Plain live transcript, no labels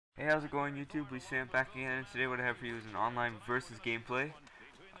Hey, how's it going, YouTube? Please Sam back again, and today what I have for you is an online versus gameplay.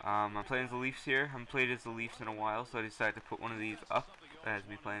 I'm playing as the Leafs here. I haven't played as the Leafs in a while, so I decided to put one of these up as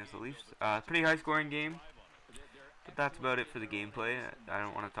me playing as the Leafs. Pretty high scoring game, but that's about it for the gameplay. I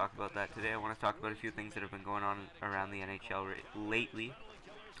don't want to talk about that today. I want to talk about a few things that have been going on around the NHL lately.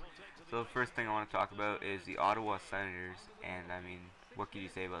 So the first thing I want to talk about is the Ottawa Senators, and I mean, what can you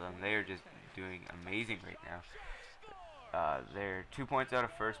say about them? They are just doing amazing right now. They're 2 points out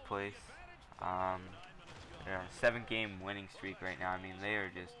of first place. They're on a 7-game winning streak right now. I mean, they are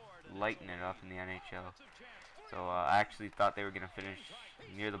just lighting it up in the NHL. So I actually thought they were going to finish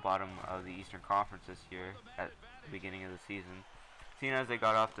near the bottom of the Eastern Conference this year at the beginning of the season, seeing as they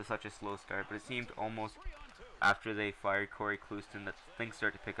got off to such a slow start. But it seemed almost after they fired Corey Clouston that things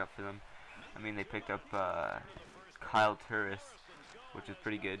started to pick up for them. I mean, they picked up Kyle Turris, which is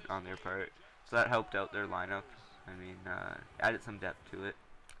pretty good on their part. So that helped out their lineup. I mean, added some depth to it.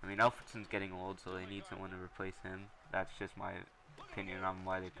 I mean, Alfredsson's getting old, so they need someone to replace him. That's just my opinion on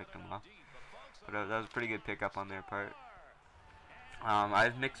why they picked him up. But that was a pretty good pickup on their part. I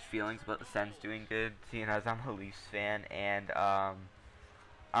have mixed feelings about the Sens doing good, seeing as I'm a Leafs fan, and I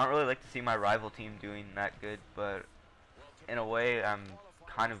don't really like to see my rival team doing that good, but in a way, I'm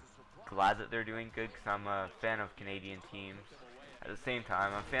kind of glad that they're doing good because I'm a fan of Canadian teams. At the same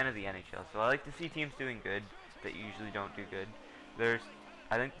time, I'm a fan of the NHL, so I like to see teams doing good that usually don't do good.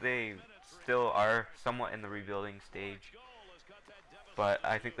 I think they still are somewhat in the rebuilding stage, but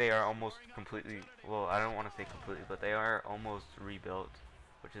I think they are almost completely, well, I don't want to say completely, but they are almost rebuilt,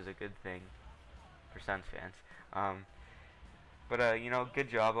 which is a good thing for Sens fans. You know, good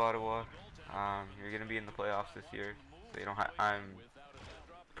job, Ottawa. You're going to be in the playoffs this year, so you don't I'm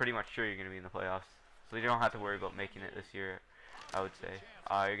pretty much sure you're going to be in the playoffs, so you don't have to worry about making it this year, I would say.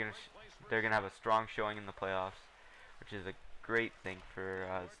 They're gonna have a strong showing in the playoffs, which is a great thing for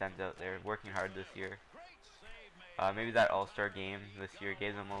Sens out there working hard this year. Maybe that All-Star game this year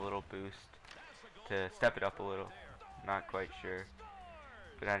gave them a little boost to step it up a little. Not quite sure,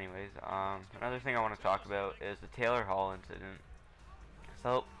 but anyways, another thing I want to talk about is the Taylor Hall incident.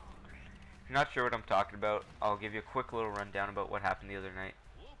 So, if you're not sure what I'm talking about, I'll give you a quick little rundown about what happened the other night.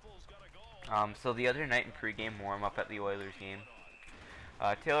 So the other night in pregame warm-up at the Oilers game,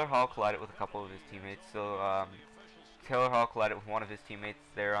 Taylor Hall collided with a couple of his teammates. So Taylor Hall collided with one of his teammates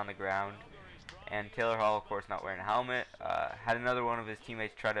there on the ground, and Taylor Hall, of course, not wearing a helmet, had another one of his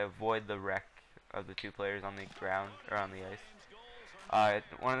teammates try to avoid the wreck of the two players on the ground or on the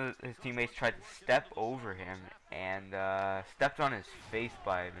ice. One of his teammates tried to step over him and stepped on his face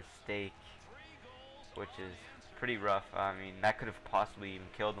by mistake, which is pretty rough. I mean, that could have possibly even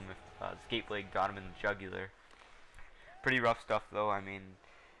killed him if the skate blade got him in the jugular. Pretty rough stuff, though. I mean,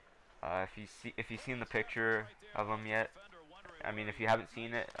 if you've seen the picture of him yet, I mean, if you haven't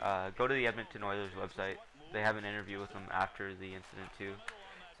seen it, go to the Edmonton Oilers website. They have an interview with him after the incident too.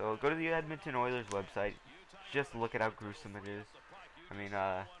 So go to the Edmonton Oilers website. Just look at how gruesome it is. I mean,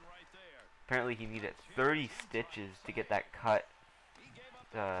 apparently he needed 30 stitches to get that cut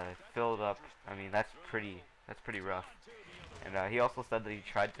filled up. I mean, that's pretty rough. And he also said that he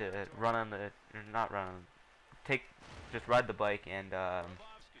tried to run on the, or not run on, just ride the bike, and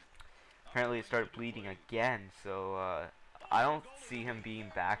apparently it started bleeding again. So I don't see him being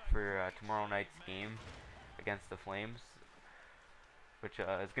back for tomorrow night's game against the Flames, which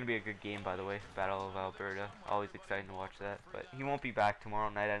is going to be a good game, by the way. Battle of Alberta, always exciting to watch that. But he won't be back tomorrow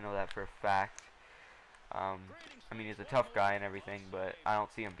night, I know that for a fact. I mean, he's a tough guy and everything, but I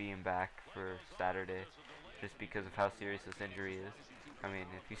don't see him being back for Saturday, just because of how serious this injury is. I mean,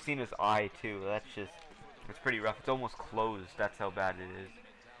 if you've seen his eye too, it's pretty rough. It's almost closed, that's how bad it is.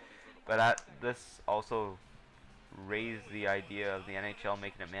 But this also raised the idea of the NHL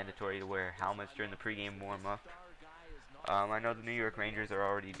making it mandatory to wear helmets during the pregame warm-up. I know the New York Rangers are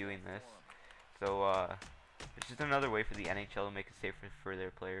already doing this, so it's just another way for the NHL to make it safer for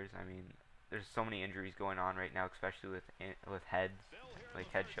their players. I mean, there's so many injuries going on right now, especially with heads,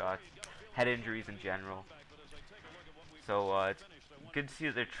 like headshots, head injuries in general. So it's good to see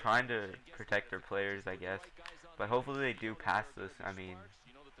that they're trying to protect their players, I guess. But hopefully they do pass this. I mean,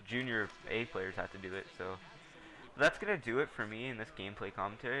 junior A players have to do it. So that's going to do it for me in this gameplay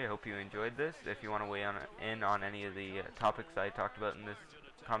commentary. I hope you enjoyed this. If you want to weigh in on any of the topics I talked about in this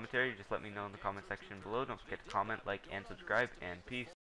commentary, just let me know in the comment section below. Don't forget to comment, like, and subscribe, and peace.